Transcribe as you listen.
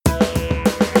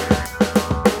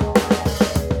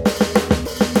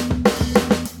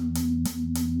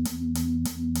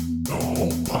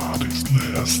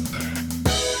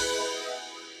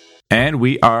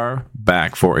we are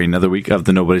back for another week of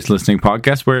the Nobody's Listening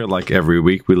podcast, where, like every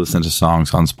week, we listen to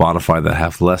songs on Spotify that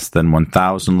have less than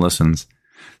 1,000 listens.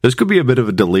 This could be a bit of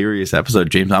a delirious episode,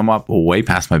 James. I'm up way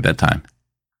past my bedtime.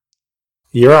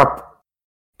 You're up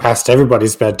past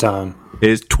everybody's bedtime. It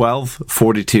is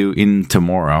 12:42 in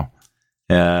tomorrow,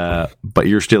 but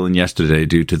you're still in yesterday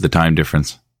due to the time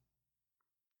difference.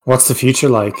 What's the future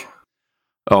like?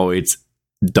 Oh, it's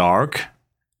dark.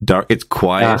 It's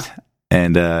quiet. Yeah.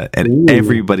 And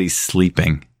everybody's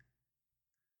sleeping.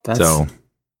 So,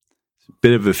 a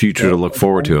bit of a future to look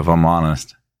forward to, if I'm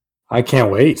honest. I can't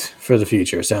wait for the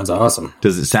future. Sounds awesome.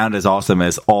 Does it sound as awesome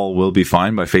as All Will Be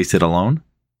Fine by Face It Alone?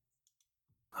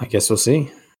 I guess we'll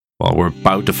see. Well, we're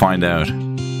about to find out.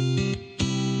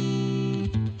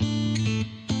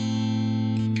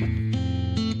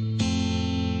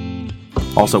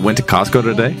 Also, went to Costco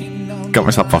today. Got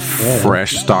myself a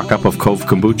fresh stock up of Cove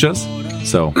kombuchas.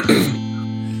 So,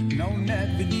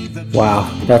 wow,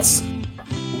 that's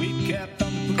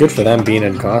good for them being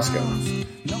in Costco.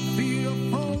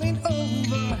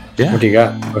 Yeah. What do you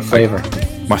got? What flavor?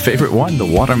 My favorite one, the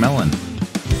watermelon.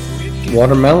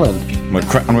 Watermelon. I'm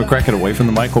gonna crack it away from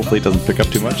the mic. Hopefully, it doesn't pick up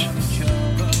too much.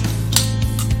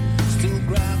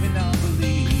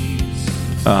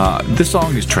 This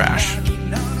song is trash,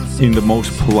 in the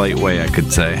most polite way I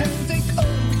could say.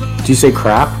 Do you say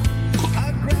crap?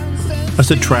 I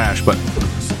said trash, but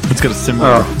it's got a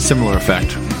similar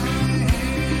effect.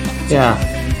 Yeah.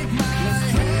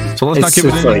 So let's not give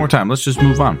it any more time. Let's just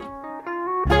move on.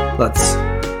 Let's.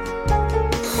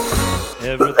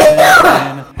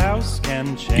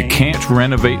 You Can't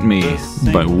Renovate Me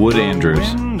by Wood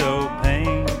Andrews.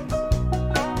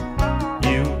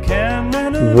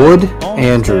 Wood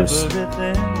Andrews.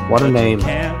 What a name.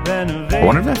 I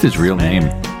wonder if that's his real name.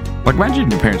 Like, imagine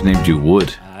if your parents named you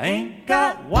Wood.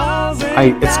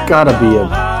 It's gotta be a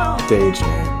stage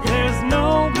name.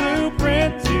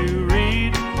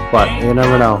 But you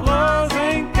never know.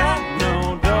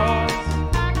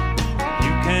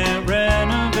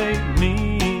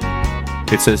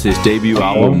 It says his debut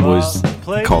album was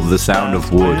called The Sound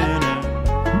of Wood,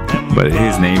 but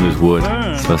his name is Wood,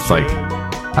 so it's like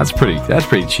that's pretty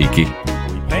cheeky.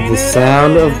 The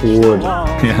Sound of Wood.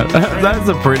 Yeah, that's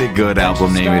a pretty good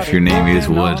album name if your name is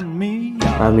Wood.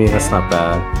 I mean, that's not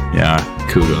bad. Yeah,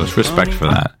 kudos, respect for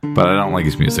that. But I don't like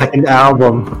his music. An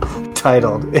album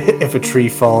titled "If a Tree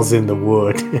Falls in the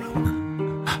Wood."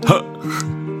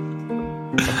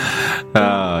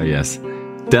 Yes.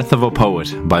 Death of a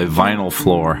Poet by Vinyl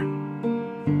Floor.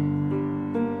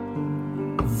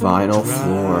 Vinyl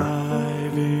Floor.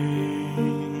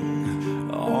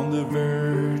 On the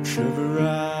verge of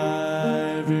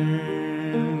arriving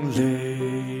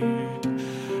late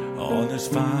on this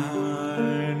final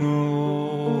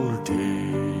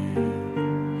day,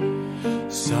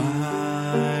 siding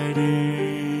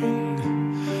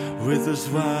with his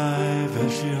wife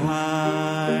as she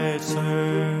hides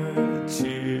her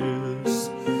tears.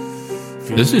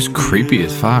 This is creepy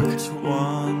as fuck.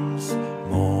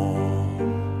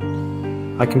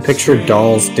 I can picture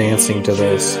dolls dancing to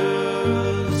this.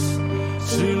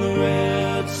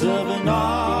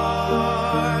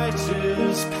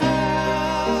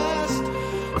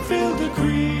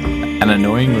 And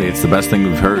annoyingly, it's the best thing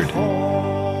we've heard.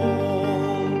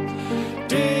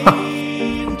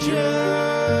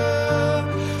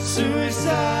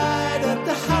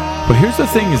 But here's the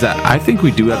thing, is that I think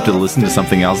we do have to listen to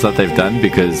something else that they've done,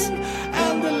 because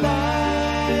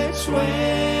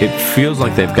it feels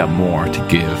like they've got more to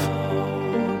give.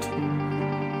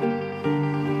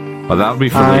 Well, that'll be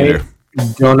for later.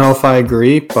 Don't know if I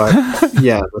agree, but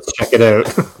yeah, let's check it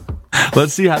out.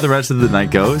 Let's see how the rest of the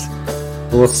night goes.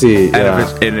 We'll see.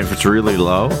 And if it's really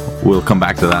low, we'll come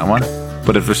back to that one.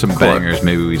 But if there's some bangers,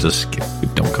 maybe we just skip. We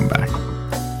don't come back.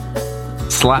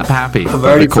 Slap Happy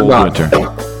by the Cold Winter.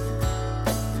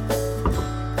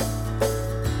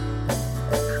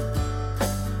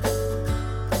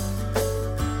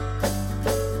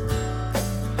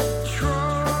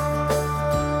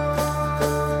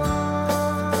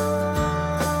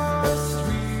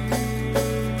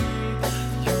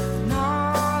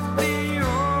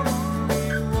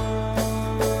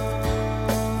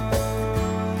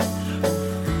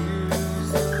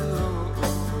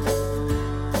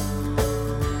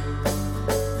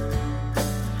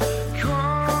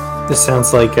 This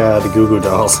sounds like the Goo Goo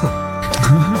Dolls.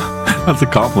 That's a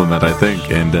compliment, I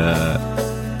think, and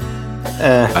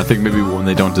I think maybe one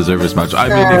they don't deserve as much. I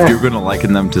mean, if you're going to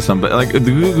liken them to somebody, like the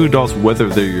Goo Goo Dolls, whether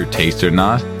they're your taste or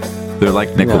not, they're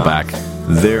like Nickelback.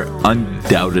 No. They're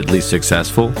undoubtedly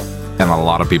successful, and a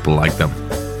lot of people like them.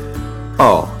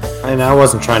 Oh, and I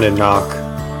wasn't trying to knock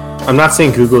I'm not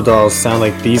saying Goo Goo Dolls sound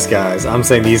like these guys. I'm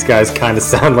saying these guys kind of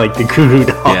sound like the Goo Goo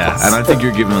Dolls. Yeah, and I think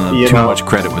you're giving them too much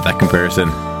credit with that comparison.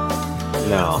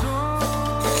 No.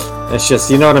 It's just,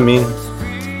 you know what I mean?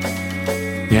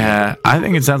 Yeah, I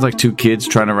think it sounds like two kids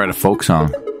trying to write a folk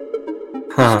song.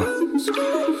 Huh.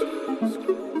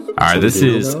 Alright, this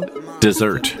is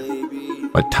Dessert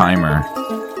by Timer.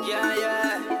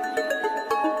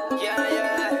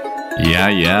 Yeah,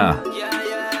 yeah.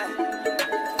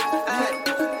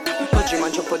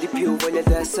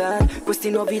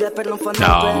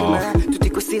 No.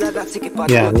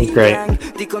 Yeah, he's great. I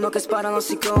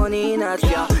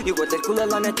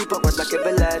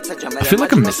feel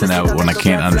like I'm missing out when I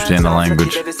can't understand the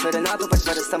language.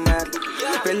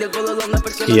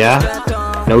 Yeah?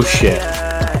 No shit.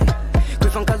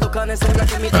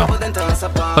 Well,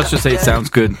 let's just say it sounds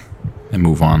good and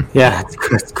move on. Yeah,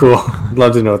 it's cool. I'd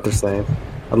love to know what they're saying.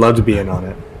 I'd love to be in on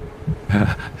it.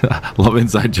 Love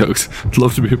inside jokes. I'd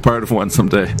love to be a part of one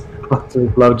someday.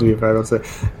 Love to be a part of it.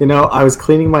 You know, I was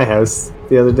cleaning my house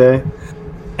the other day,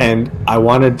 and I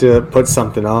wanted to put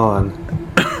something on.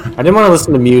 I didn't want to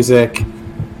listen to music,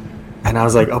 and I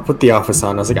was like, I'll put The Office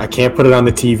on. I was like, I can't put it on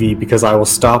the TV because I will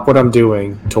stop what I'm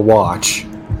doing to watch.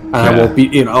 And I won't be,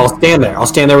 you know, I'll stand there. I'll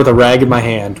stand there with a rag in my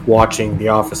hand watching The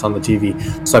Office on the TV.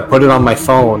 So I put it on my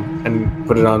phone and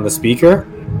put it on the speaker.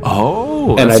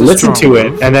 Oh, and I listened to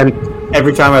it, and then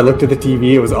every time I looked at the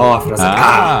TV, it was off, and I was like,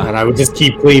 and I would just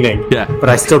keep cleaning. Yeah. But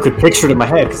I still could picture it in my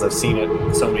head because I've seen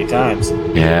it so many times.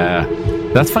 Yeah.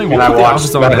 That's funny. And I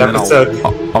watched that episode.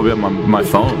 I'll be on my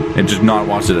phone and just not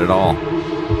watch it at all.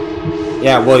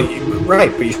 Yeah, well,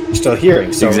 right, but you're still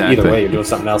hearing, so either way, you're doing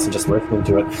something else and just listening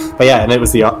to it. But yeah, and it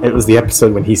was the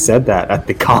episode when he said that at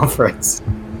the conference.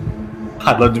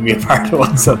 I'd love to be a part of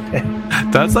one someday.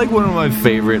 That's like one of my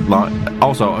favorite.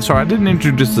 Also, sorry, I didn't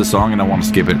introduce the song, and I want to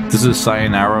skip it. This is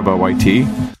Sayonara by YT.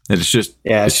 It's just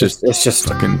it's just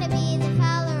fucking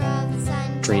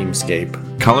dreamscape.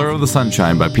 Color of the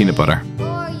Sunshine by Peanut Butter.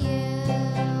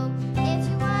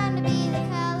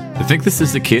 I think this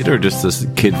is the kid or just this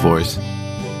kid voice.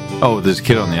 Oh, there's a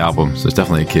kid on the album, so it's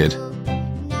definitely a kid.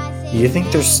 You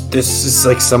think this is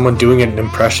like someone doing an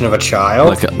impression of a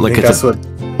child?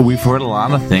 We've heard a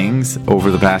lot of things over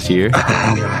the past year.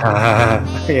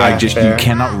 You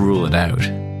cannot rule it out.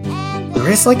 There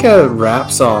is like a rap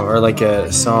song or like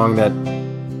a song that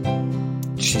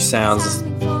she sounds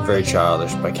very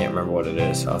childish, but I can't remember what it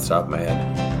is off the top of my head.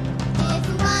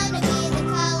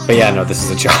 But yeah, no, this is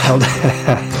a child.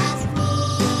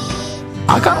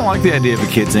 I kind of like the idea of a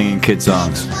kid singing kid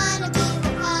songs.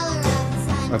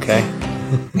 Okay.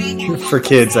 For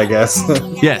kids, I guess.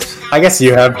 Yes. I guess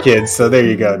you have kids, so there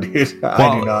you go, dude.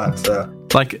 I do not, so.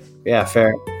 Like, yeah,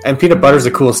 fair. And Peanut Butter's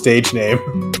a cool stage name.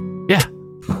 Yeah.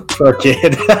 For a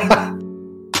kid.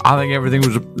 I think everything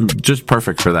was just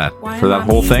perfect for that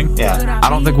whole thing. Yeah. I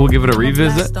don't think we'll give it a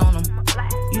revisit.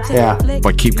 Yeah.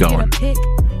 But keep going.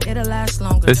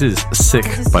 This is Sick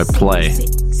by Play.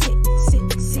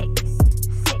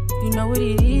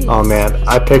 Oh man,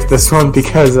 I picked this one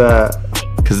because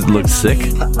it looks sick.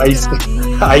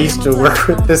 I used to work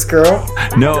with this girl.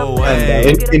 No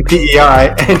way. In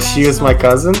PEI, and she was my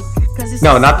cousin.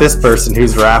 No, not this person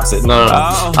who's raps it. No.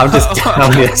 Oh. I'm just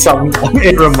telling you something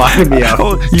it reminded me of.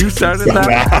 Oh, you started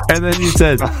that, and then you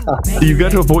said you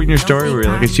got to a point in your story where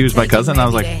you're like, she was my cousin. I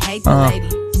was like,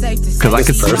 because I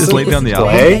could see this lady on the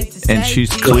album, and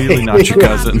she's clearly not your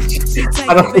cousin.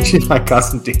 I don't think she's my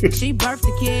cousin, dude.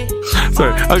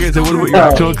 Sorry. Okay, so what about your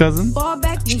actual cousin?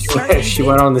 She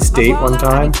went on this date one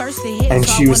time, and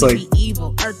she was like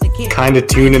kind of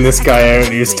tuning this guy out,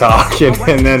 and he was talking,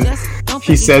 and then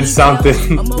he said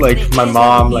something like my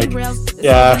mom, like,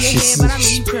 yeah,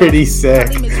 she's pretty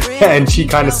sick, and she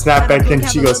kind of snapped back and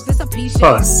she goes,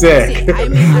 oh, sick,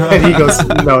 and he goes,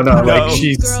 no, like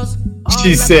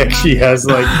she's sick. She has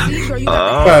like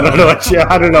I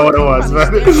don't know what it was,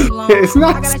 but it's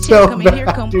not so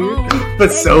bad, dude.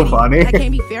 But so funny.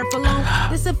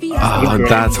 Oh,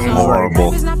 that's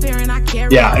horrible.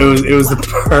 Yeah, it was the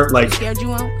part, like,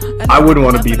 I wouldn't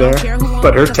want to be there,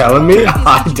 but her telling me,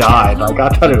 I died. Like, I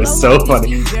thought it was so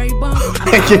funny.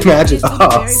 I can imagine.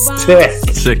 Oh,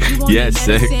 sick. Yeah,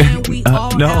 sick.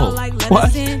 No.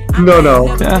 What?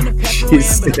 No. Yeah. She's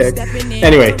sick.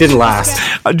 Anyway, didn't last.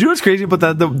 Do you know what's crazy about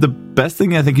that? The best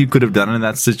thing I think you could have done in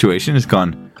that situation is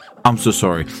gone, I'm so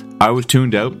sorry. I was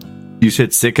tuned out. You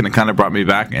said sick, and it kind of brought me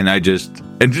back, and just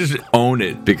own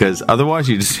it, because otherwise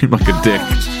you just seem like a dick.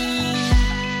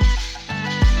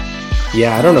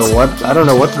 Yeah, I don't know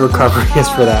what the recovery is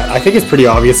for that. I think it's pretty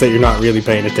obvious that you're not really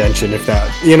paying attention, if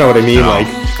that, you know what I mean? No. Like,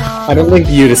 I don't think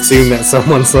you'd assume that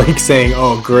someone's like saying,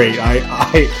 "Oh, great,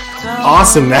 I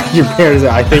awesome that your parents.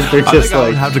 I think they're I just think I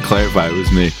would like have to clarify it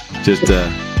was me, just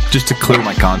to clear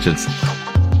my conscience.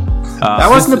 that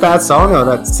wasn't a bad song though.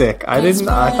 That's sick. I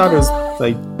thought it was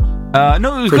like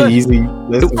no, it was pretty good. easy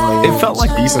listening. It felt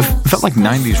like decent. It felt like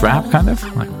 90s rap, kind of.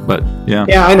 But yeah.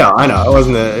 Yeah, I know. It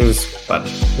wasn't. It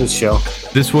was chill.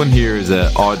 This one here is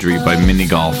Audrey by Mini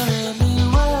Golf,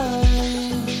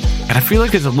 and I feel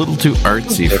like it's a little too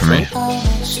artsy for me.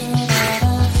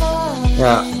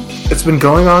 Yeah, it's been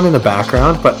going on in the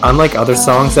background, but unlike other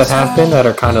songs that have been that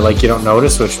are kind of like you don't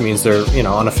notice, which means they're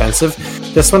unoffensive.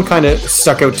 This one kind of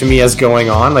stuck out to me as going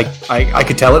on. Like I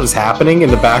could tell it was happening in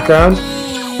the background.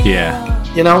 Yeah,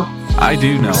 I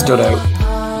do know. Stood out.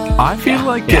 I feel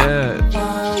like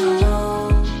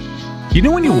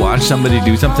when you watch somebody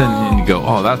do something and you go,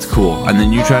 "Oh, that's cool," and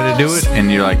then you try to do it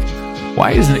and you're like,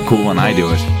 "Why isn't it cool when I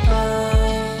do it?"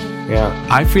 Yeah.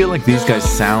 I feel like these guys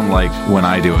sound like when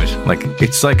I do it. Like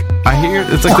it's like I hear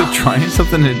it's like they're trying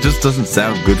something and it just doesn't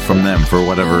sound good from them for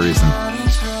whatever reason.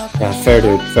 Yeah, fair,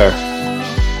 dude. Fair.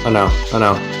 I know.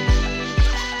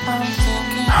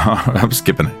 I'm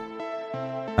skipping it.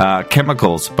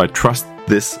 Chemicals by Trust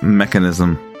This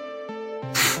Mechanism.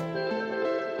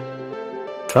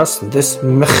 Trust this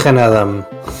mechanism.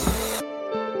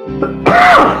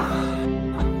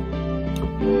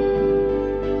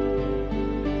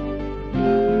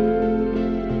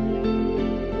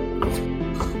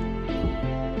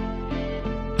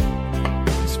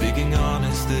 Speaking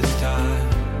honest this time,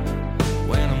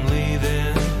 when I'm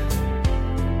leaving,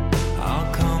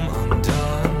 I'll come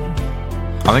undone.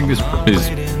 I think this is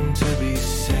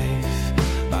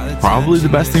probably the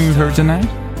best thing we've heard tonight.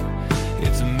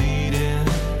 It's a meeting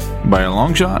by a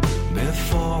long shot.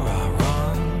 before I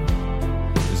run.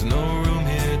 There's no room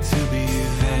here to be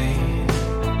vain.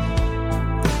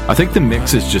 I think the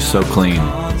mix is just so clean.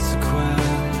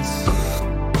 Consequence.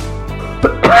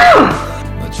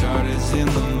 My chart is in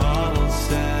the model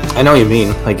set. I know what you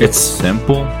mean. Like It's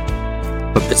simple,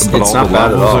 but It's all not the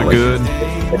bad at levels all. are Like, good.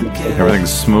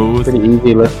 Everything's smooth. pretty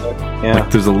easy listening. Yeah. Like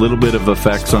there's a little bit of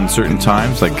effects on certain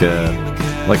times, like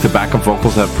the backup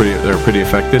vocals they're pretty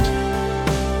affected,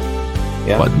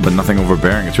 Yeah. but nothing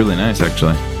overbearing. It's really nice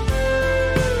actually.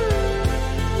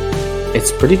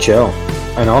 It's pretty chill.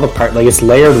 And all the parts, like it's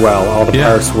layered well. All the Yeah.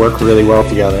 parts work really well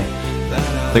together.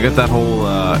 They got that whole.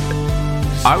 I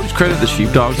always credit the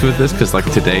Sheepdogs with this because like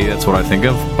today that's what I think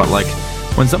of. But like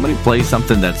when somebody plays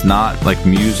something that's not like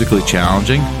musically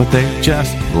challenging, but they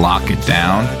just lock it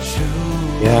down.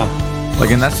 Yeah. Like,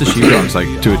 and that's the Sheepdogs,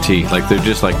 like, to a T. Like, they're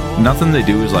just, like, nothing they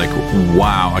do is like,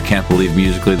 wow, I can't believe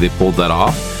musically they pulled that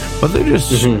off. But they're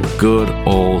just good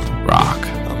old rock.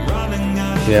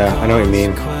 Yeah, I know what you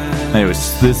mean.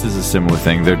 Anyways, this is a similar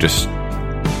thing. They're just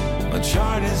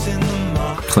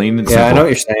clean and simple. Yeah, I know what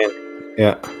you're saying.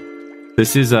 Yeah.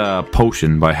 This is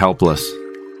Potion by Helpless.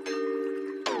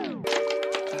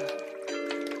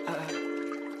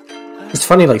 It's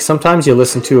funny, like sometimes you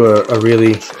listen to a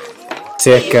really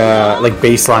sick like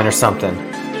bass line or something,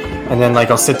 and then like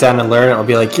I'll sit down and learn it. I'll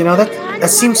be like, that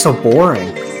seems so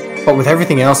boring, but with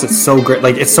everything else, it's so great.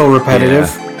 Like it's so repetitive.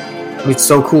 It's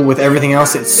so cool. With everything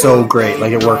else, it's so great.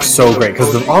 Like it works so great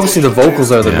because obviously the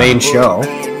vocals are the main show.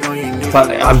 But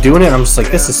I'm doing it, and I'm just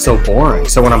like, this is so boring.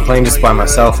 So when I'm playing just by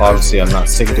myself, obviously I'm not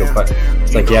sticking to it. But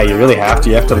it's like, yeah, you really have to.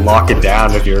 You have to lock it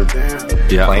down if you're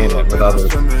playing it with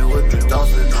others.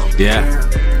 Yeah.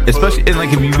 Especially, and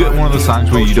like if you get one of those songs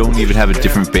where you don't even have a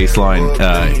different bass line,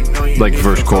 like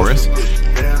verse chorus,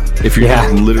 if you're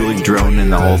just literally droning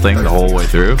the whole thing the whole way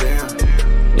through,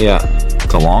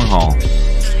 it's a long haul.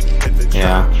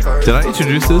 Yeah. Did I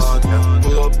introduce this?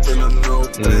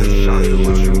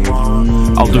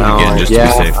 I'll do it again just to be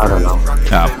safe. I don't know.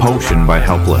 Potion by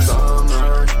Helpless.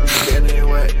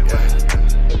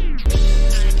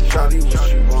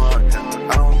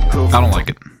 I don't like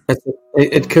it.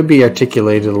 It could be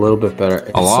articulated a little bit better.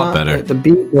 A lot better. The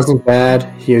beat wasn't bad.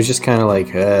 He was just kind of like,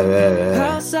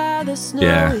 Yeah.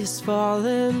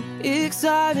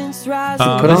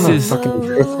 Put on this a is. fucking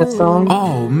Christmas song.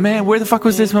 Oh man, where the fuck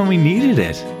was this when we needed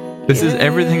it? This is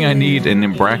Everything I Need, and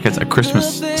in brackets, a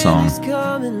Christmas song.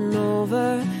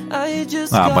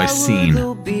 By Scene.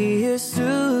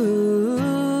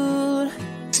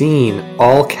 Scene,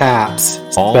 all caps.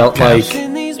 All Spelt caps.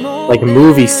 like a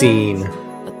movie scene.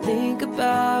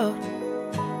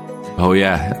 Oh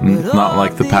yeah, not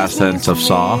like the past tense of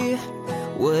saw.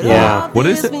 Yeah. What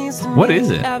is it? What is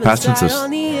it? Past tense of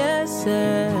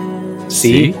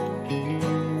See?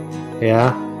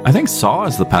 Yeah. I think saw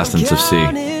is the past tense of see.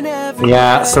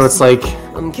 Yeah, so it's like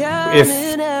if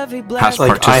Past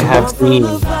like I participle. have seen.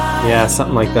 Yeah,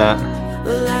 something like that.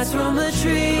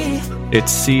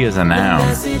 It's C as a noun.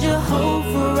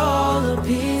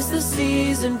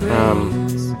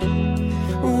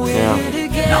 Yeah.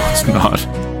 No, it's not.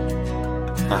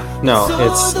 No,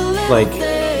 it's like,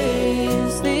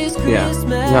 yeah,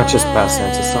 not just past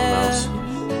tense, it's something else.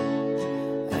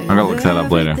 I'm gonna look that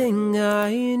up later.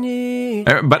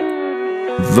 But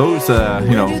those,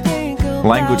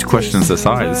 language questions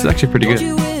aside, this is actually pretty good.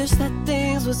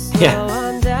 Yeah.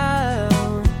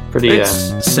 Pretty,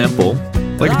 It's simple.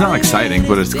 Like, it's not exciting,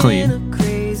 but it's clean.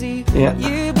 yeah.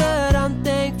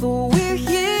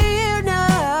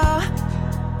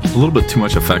 A little bit too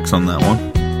much effects on that one.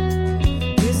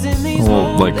 A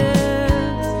little, like,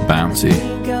 bouncy.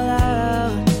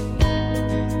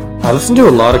 I listened to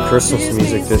a lot of Christmas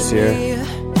music this year.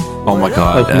 Oh my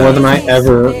god. Like, more than I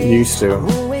ever used to.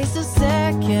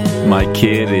 My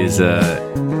kid is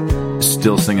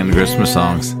still singing Christmas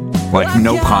songs. Like,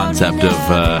 no concept of,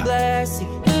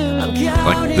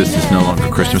 like, this is no longer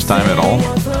Christmas time at all.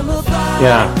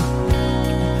 Yeah.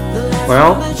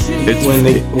 Well,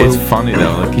 It's funny,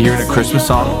 though. Like, hearing a Christmas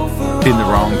song in the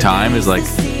wrong time is like,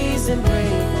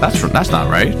 that's not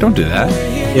right. Don't do that.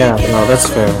 yeah, no, that's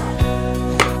fair.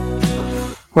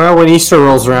 Well, when Easter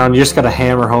rolls around, you just gotta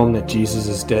hammer home that Jesus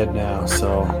is dead now,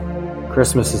 so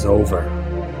Christmas is over.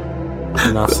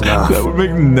 Enough's enough. That would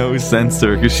make no sense to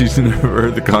her because she's never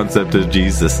heard the concept of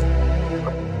Jesus.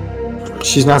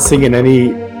 She's not singing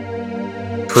any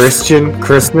Christian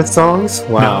Christmas songs?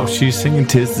 Wow. No, she's singing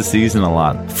 "Tis the Season" a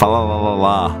lot. Fa la la la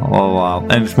la la la,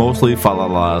 and it's mostly fa la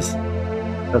las.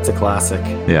 That's a classic.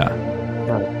 Yeah.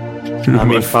 I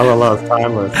mean, fa la la is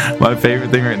timeless. My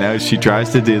favorite thing right now is she tries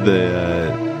to do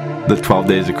the 12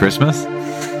 Days of Christmas,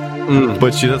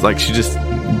 but she does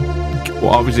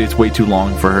well, obviously it's way too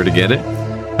long for her to get it.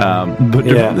 But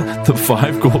during the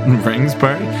 5 golden rings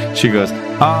part, she goes,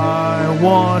 "I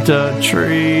want a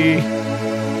tree."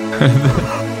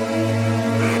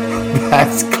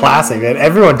 That's classic, man.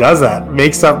 Everyone does that.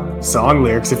 Makes up song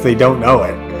lyrics if they don't know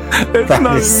it. It's That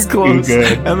not is even close, too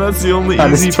good. and that's the only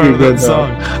That is easy too part of good, that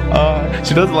song.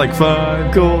 She does it like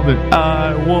 5 golden,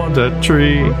 I want a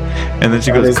tree, and then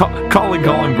she goes, calling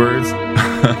birds.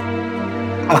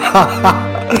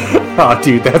 Oh,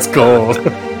 dude, that's gold.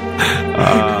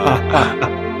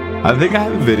 I think I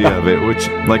have a video of it, which,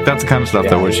 like, that's the kind of stuff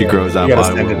that when she grows up, you gotta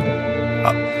I send will.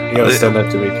 it. You gotta send that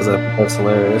to me because that's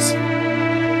hilarious.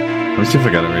 Let me see if I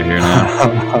got it right here now.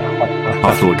 I'll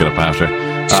have to look it up after.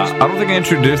 I don't think I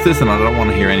introduced this, and I don't want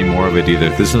to hear any more of it either.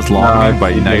 This is Longing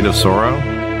by Night of Sorrow,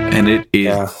 and it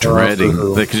is dreading.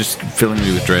 Like, just filling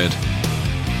me with dread.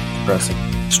 Depressing.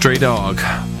 Stray Dog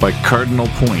by Cardinal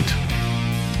Point.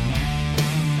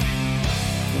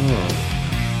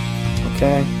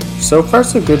 Okay. So far,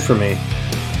 so good for me.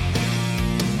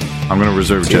 I'm going to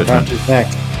reserve See what judgment. happens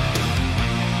next.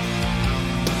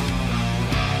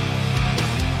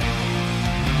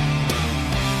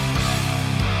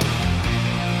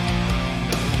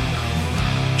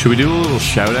 Should we do a little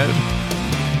shout out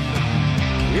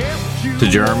to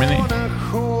Germany?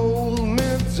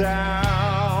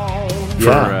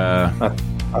 Yeah,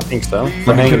 I think so.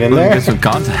 For Let hanging in me there. get some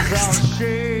context.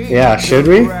 Yeah, should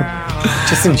we?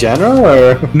 Just in general,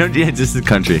 or No, yeah, just the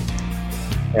country.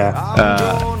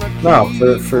 yeah? No,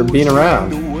 for being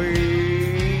around.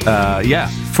 Yeah,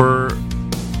 for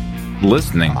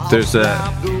listening. There's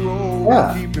Yeah.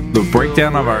 the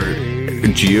breakdown of our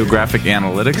geographic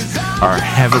analytics are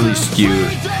heavily skewed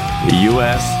the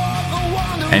US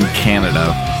and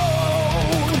Canada.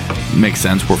 Makes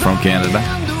sense, we're from Canada.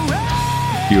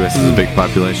 US is a big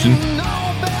population.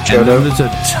 And then there's a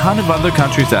ton of other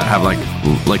countries that have like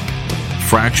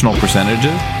fractional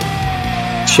percentages.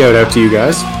 Shout out to you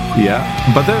guys. Yeah,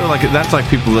 but they're like, that's like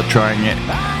people that trying it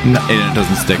and it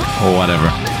doesn't stick or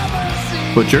whatever.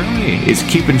 But Germany is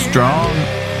keeping strong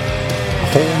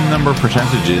whole number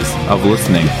percentages of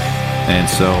listening, and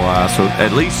so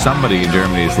at least somebody in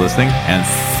Germany is listening, and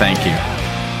thank you.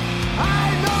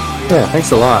 Yeah,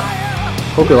 thanks a lot.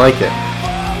 Hope you like it.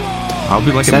 I'll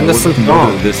be like Send us some more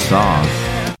songs. to this song.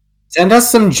 Send us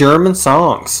some German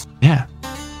songs. Yeah,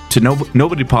 to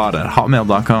nobodypod at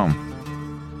hotmail.com.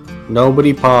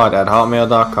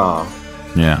 Nobodypod@hotmail.com.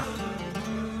 Yeah,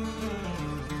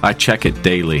 I check it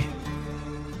daily.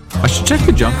 I should check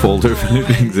the junk folder if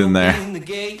anything's in there.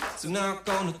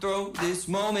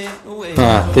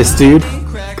 This dude.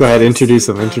 Go ahead, introduce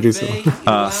him.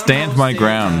 Stand My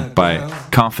Ground by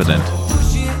Confident.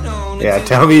 Yeah,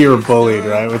 tell me you were bullied,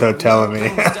 right? Without telling me.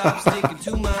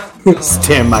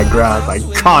 Stand my ground, like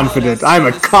confident. I'm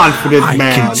a confident I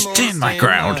man. can stand my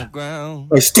ground.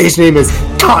 My stage name is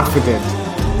Confident.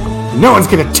 No one's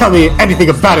gonna tell me anything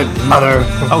about it, mother.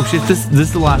 Oh shit, this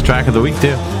is the last track of the week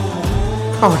too.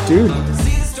 Oh, dude.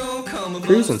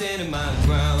 Cruising.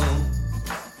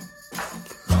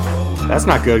 That's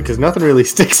not good because nothing really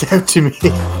sticks out to me.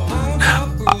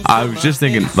 I was just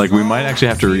thinking, like, we might actually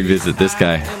have to revisit this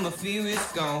guy.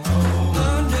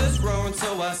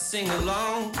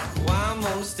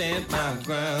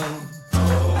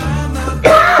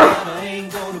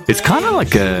 It's kind of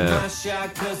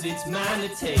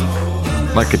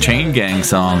like a chain gang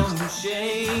song.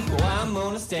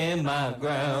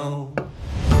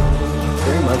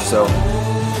 Very much so.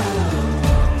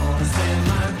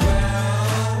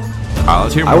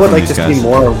 Let's hear more I would from like these to guys. see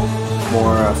more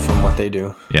from what they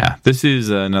do. Yeah, this is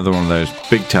another one of those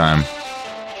big time.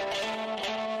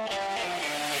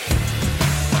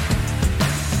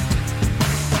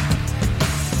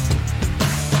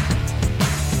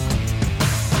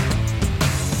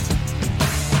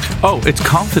 Oh, it's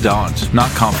confidant, not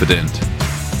confident.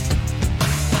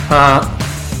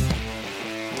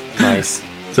 Nice.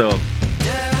 So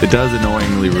it does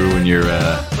annoyingly ruin your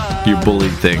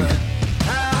bullied thing.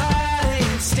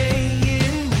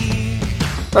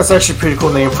 That's actually a pretty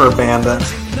cool name for a band. Then.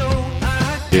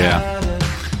 Yeah.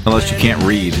 Unless you can't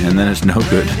read, and then it's no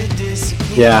good.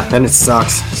 Yeah, then it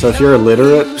sucks. So if you're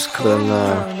illiterate, then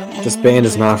this band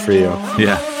is not for you.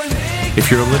 Yeah.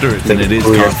 If you're illiterate, then it is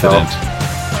Fool confident. yourself.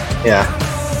 Yeah.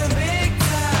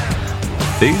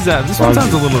 This one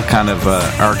sounds a little kind of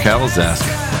Arkells-esque.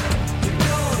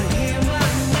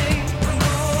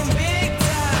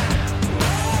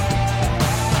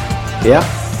 Yeah.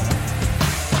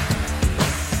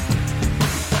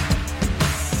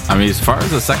 I mean, as far as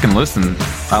the second listen,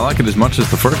 I like it as much as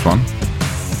the first one.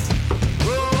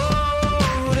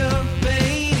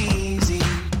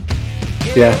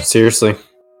 Yeah, seriously.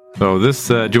 So this,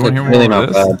 do you want to hear more Really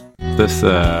about not this?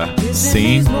 This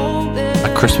scene,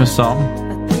 a Christmas song?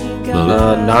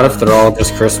 Not if they're all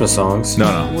just Christmas songs.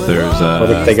 No. There's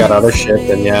But if they got other shit,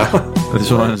 then yeah.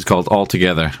 this one is called All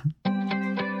Together.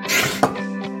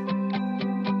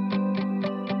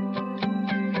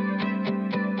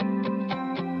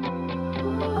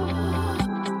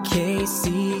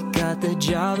 Casey got the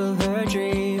job of her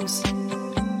dreams.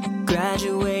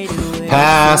 Graduated with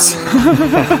Pass.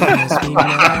 must be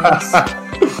nice. I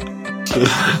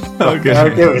don't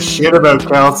give a shit about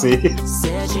Kelsey.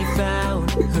 Said she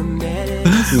found her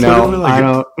medicine. No, I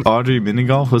don't. Audrey Mini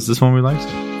Golf, was this one we liked?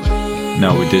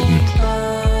 No, we didn't.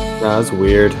 No, that's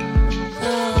weird.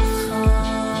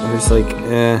 I'm just like,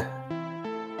 eh.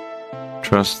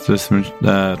 Trust this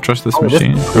this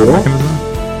machine. is cool.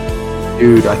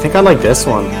 Dude, I think I like this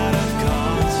one.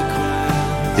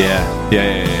 Yeah.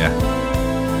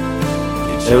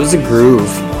 It was a groove.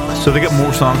 So they get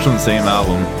more songs from the same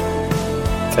album.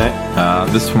 Okay.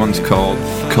 This one's called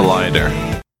Collider.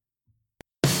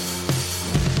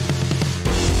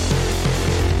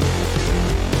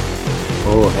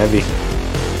 Oh, heavy.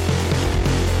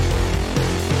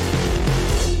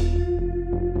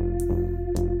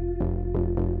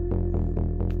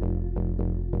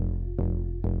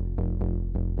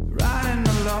 Riding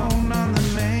alone on the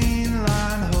main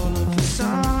line, holding for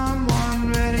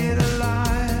someone ready to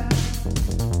lie.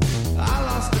 I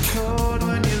lost the code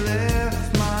when you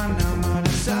left mine. Now my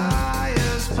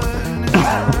desire's putting it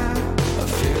down. I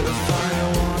feel the fire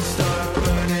won't start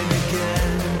burning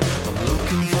again. I'm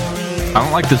looking for a I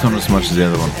don't like this one as much as the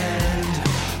other one.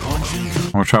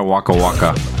 I'm gonna try Waka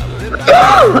Waka.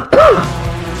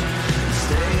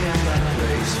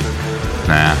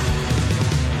 Nah.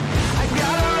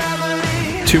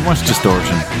 Too much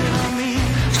distortion.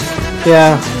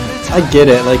 Yeah, I get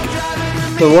it. Like,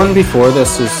 the one before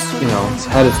this is,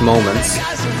 had its moments.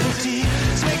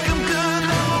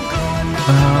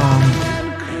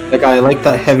 Like, I like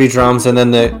that heavy drums and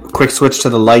then the quick switch to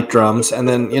the light drums and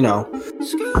then, But,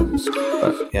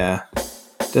 yeah.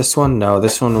 This one, no.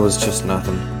 This one was just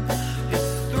nothing.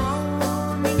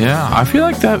 Yeah, I feel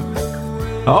like that.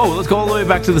 Oh, let's go all the way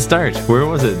back to the start. Where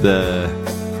was it?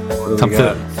 What do we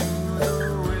got?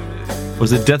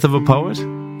 Was it Death of a Poet?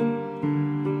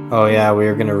 Oh, yeah, we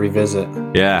were going to revisit.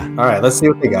 Yeah, All right, let's see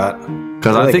what they got.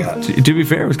 because What I do they think, got? to be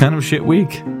fair, it was kind of a shit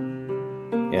week.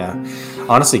 Yeah.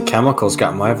 Honestly, Chemicals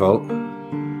got my vote,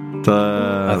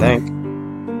 I think.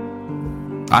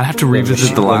 I'd have to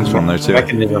revisit the last one there too.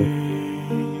 Mechanism.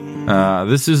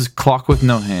 This is Clock with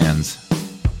No Hands.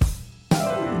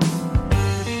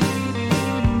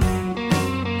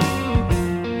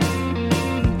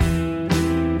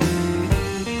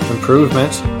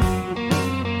 Improvement.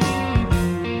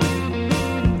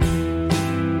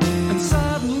 And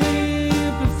suddenly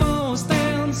before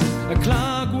stands a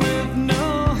clock with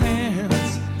no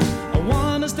hands. I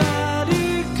wanna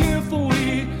study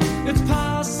carefully its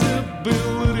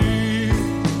possibility.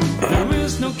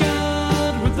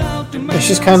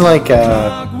 just kind of like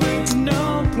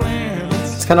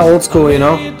it's kind of old school, you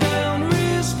know.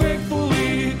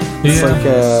 It's like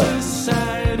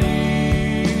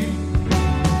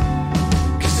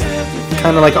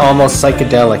kind of like almost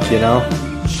psychedelic, you know.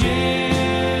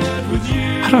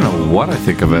 I don't know what I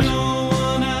think of it.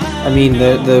 I mean,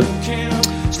 the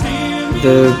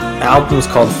album's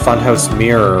called Funhouse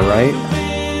Mirror, right?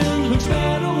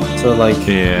 So like,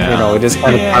 Yeah. you know, it is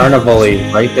kind of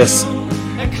carnival-y, right? This,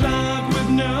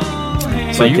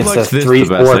 So like you it's a liked this 3/4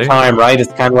 the best, eh? time, right?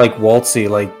 It's kind of like waltzy,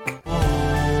 like.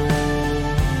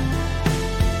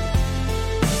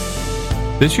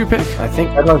 This your pick? I think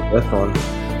I like this one.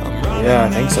 Yeah, I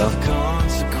think so.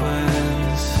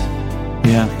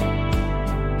 Yeah.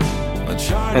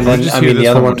 And then, just I hear mean, this the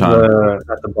other one one's more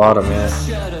at the bottom, yeah.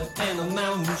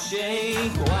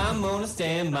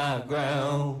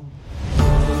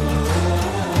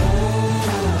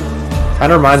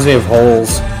 Kind of reminds me of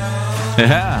Holes.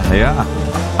 Yeah.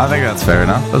 I think that's fair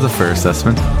enough. That's a fair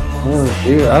assessment. Oh,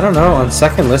 dude, I don't know. On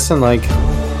second listen, like,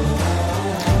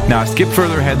 Now, I skipped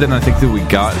further ahead than I think that we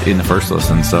got in the first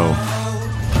listen, so...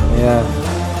 yeah.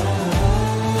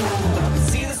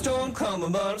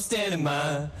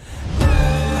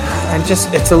 And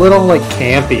just, it's a little, like,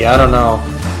 campy. I don't know.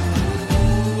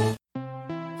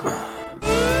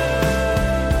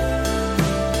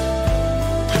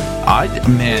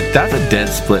 Man, that's a dead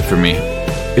split for me.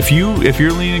 If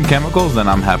you're leaning chemicals, then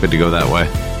I'm happy to go that way.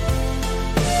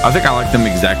 I think I like them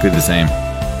exactly the same.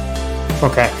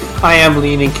 Okay. I am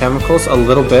leaning chemicals a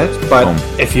little bit, but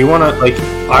if you want to, like,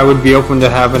 I would be open to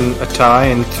having a tie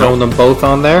and throwing them both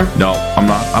on there. No, I'm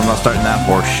not starting that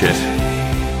horse shit.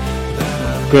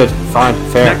 Good, fine,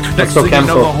 fair. Next Let's go thing you know,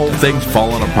 chemical. the whole thing's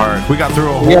falling apart. We got through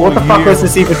a whole Yeah, what the fuck year. was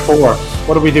this even for?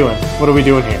 What are we doing? What are we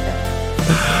doing here?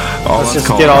 Oh, Let's just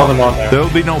call get it all off. of them on there.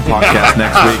 There'll be no podcast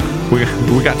next week.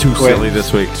 We got too Quit. silly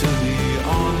this week.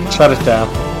 Shut it down.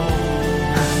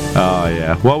 Oh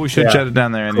yeah. Well, we should Yeah. shut it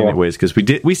down there Cool. anyways because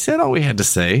we said all we had to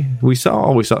say. We saw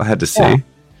all we had to say. Yeah.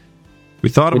 We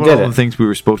thought We about did all it. the things we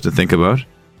were supposed to think about.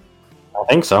 I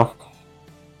think so.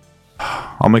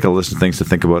 I'll make a list of things to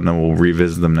think about and then we'll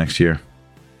revisit them next year.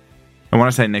 And when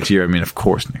I say next year, I mean of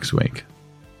course next week.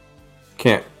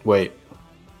 Can't wait.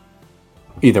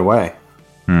 Either way.